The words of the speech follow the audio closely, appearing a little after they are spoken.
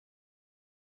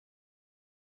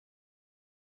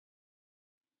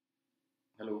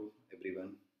Hello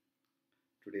everyone.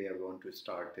 Today I want to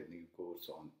start a new course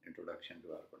on Introduction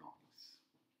to Ergonomics.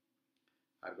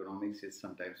 Ergonomics is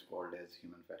sometimes called as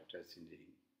human factors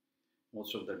engineering.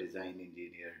 Most of the design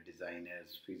engineers,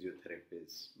 designers,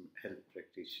 physiotherapists, health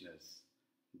practitioners,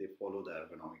 they follow the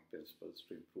ergonomic principles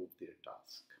to improve their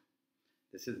task.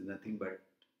 This is nothing but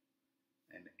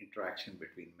an interaction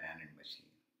between man and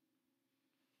machine.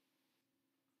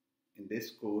 In this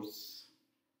course,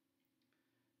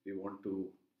 we want to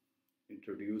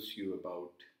introduce you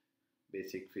about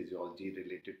basic physiology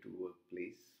related to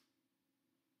workplace,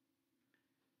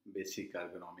 basic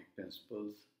ergonomic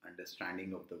principles,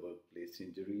 understanding of the workplace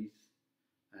injuries,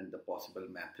 and the possible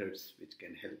methods which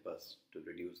can help us to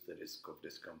reduce the risk of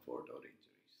discomfort or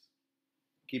injuries.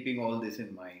 Keeping all this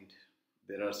in mind,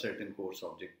 there are certain course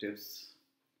objectives.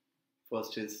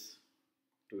 First is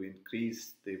to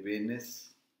increase the awareness,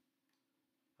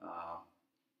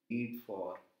 need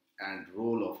for and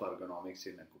role of ergonomics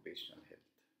in occupational health.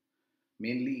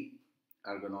 Mainly,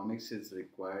 ergonomics is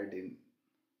required in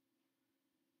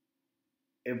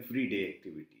everyday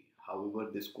activity. However,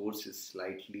 this course is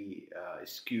slightly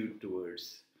skewed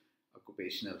towards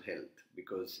occupational health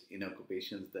because in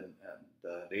occupations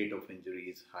the rate of injury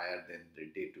is higher than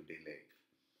the day-to-day life.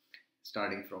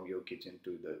 Starting from your kitchen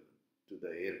to the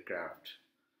aircraft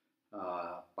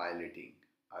piloting,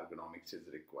 ergonomics is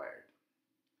required.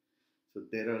 So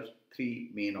there are three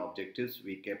main objectives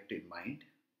we kept in mind.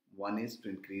 One is to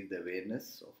increase the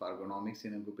awareness of ergonomics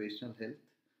in occupational health.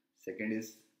 Second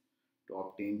is to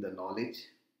obtain the knowledge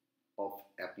of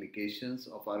applications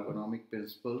of ergonomic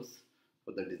principles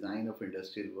for the design of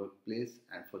industrial workplace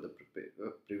and for the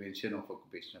prevention of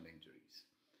occupational injuries.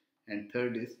 And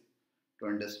third is to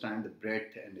understand the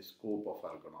breadth and scope of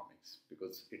ergonomics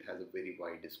because it has a very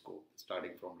wide scope,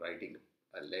 starting from writing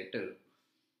a letter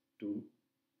to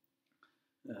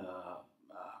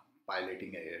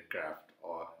piloting an aircraft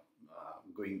or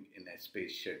going in a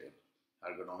space shuttle.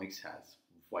 Ergonomics has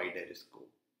wider scope.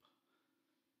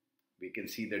 We can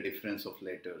see the difference of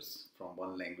letters from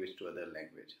one language to other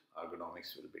language.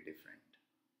 Ergonomics will be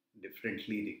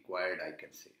differently required, I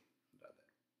can say,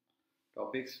 rather.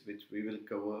 Topics which we will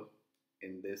cover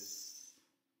in this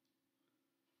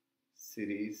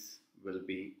series will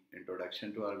be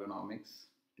Introduction to Ergonomics,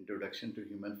 Introduction to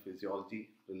Human Physiology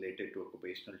related to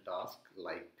occupational tasks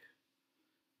like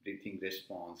breathing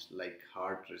response, like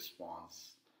heart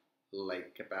response,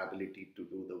 like capability to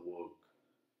do the work,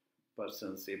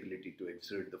 person's ability to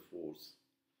exert the force.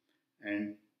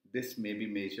 And this may be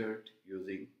measured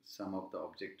using some of the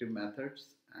objective methods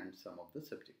and some of the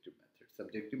subjective methods.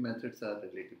 Subjective methods are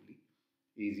relatively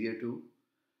easier to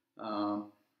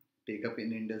take up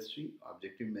in industry.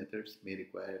 Objective methods may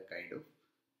require a kind of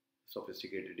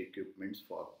sophisticated equipments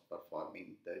for performing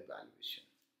the evaluation.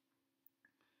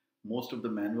 Most of the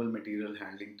manual material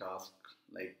handling tasks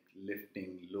like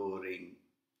lifting, lowering,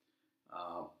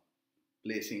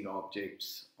 placing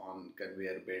objects on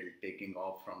conveyor belt, taking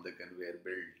off from the conveyor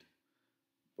belt,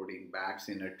 putting bags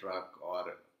in a truck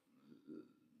or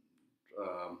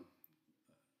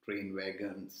train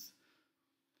wagons.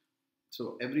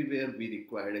 So everywhere we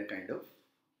required a kind of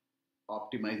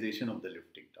optimization of the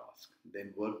lifting task.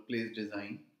 Then workplace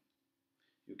design,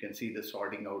 you can see the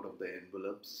sorting out of the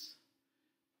envelopes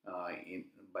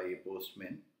by a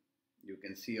postman. You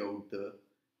can see out the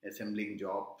assembling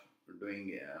job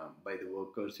doing by the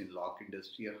workers in lock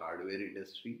industry or hardware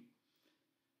industry.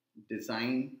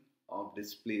 Design of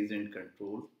displays and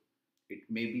control. It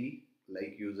may be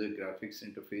like user graphics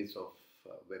interface of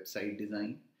website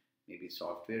design, maybe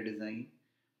software design,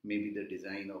 maybe the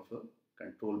design of a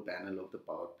control panel of the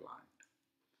power plant.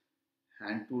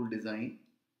 Hand tool design,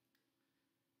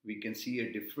 we can see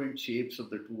a different shapes of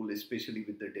the tool, especially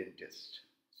with the dentist.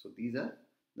 So these are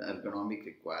the ergonomic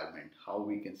requirement, how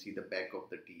we can see the back of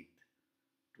the teeth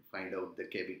to find out the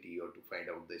cavity or to find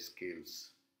out the scales.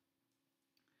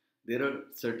 There are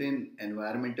certain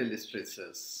environmental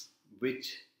stressors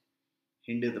which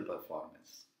hinder the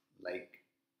performance, like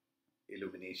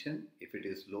illumination. If it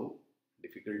is low,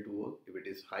 difficult to work. If it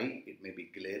is high, it may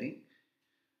be glaring.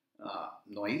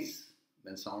 Noise,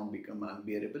 when sound becomes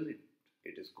unbearable,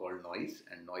 it is called noise,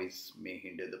 and noise may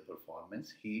hinder the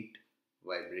performance. Heat,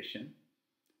 vibration.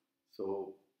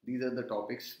 So these are the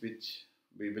topics which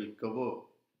we will cover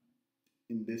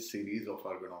in this series of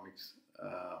ergonomics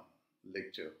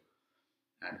lecture,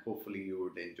 and hopefully you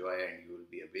would enjoy and you will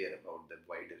be aware about the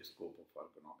wider scope of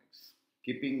ergonomics.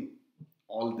 Keeping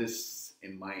all this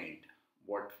in mind,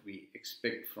 what we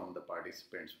expect from the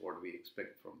participants, what we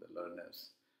expect from the learners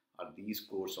are these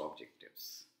course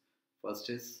objectives. First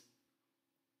is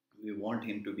we want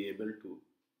him to be able to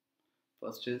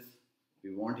First is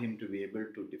we want him to be able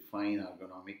to define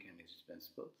ergonomic and its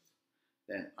principles,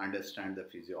 then understand the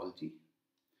physiology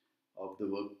of the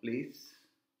workplace,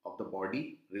 of the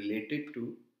body related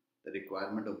to the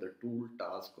requirement of the tool,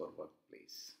 task, or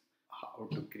workplace. How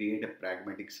to create a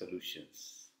pragmatic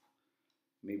solutions.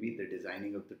 Maybe the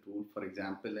designing of the tool, for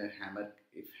example, a hammer,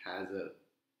 if has a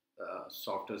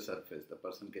softer surface, the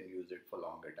person can use it for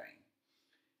longer time.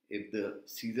 If the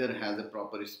scissor has a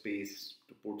proper space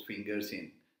to put fingers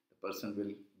in, the person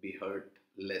will be hurt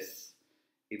less.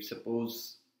 If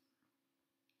suppose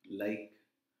like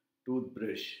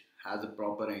toothbrush has a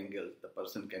proper angle, the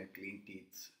person can clean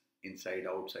teeth inside,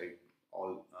 outside,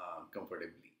 all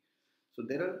comfortably. So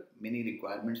there are many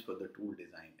requirements for the tool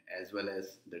design as well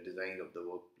as the design of the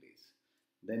workplace.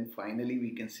 Then finally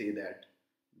we can say that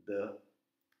the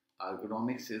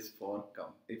ergonomics is for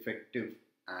effective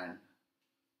and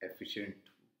efficient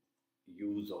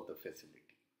use of the facility.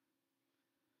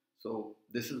 So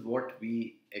this is what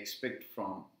we expect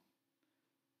from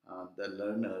the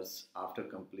learners after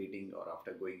completing or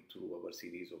after going through our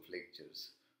series of lectures.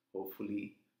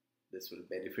 Hopefully this will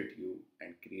benefit you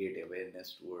and create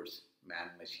awareness towards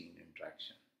man-machine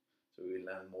interaction. So we will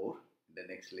learn more in the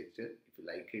next lecture. If you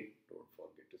like it, don't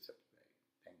forget to subscribe.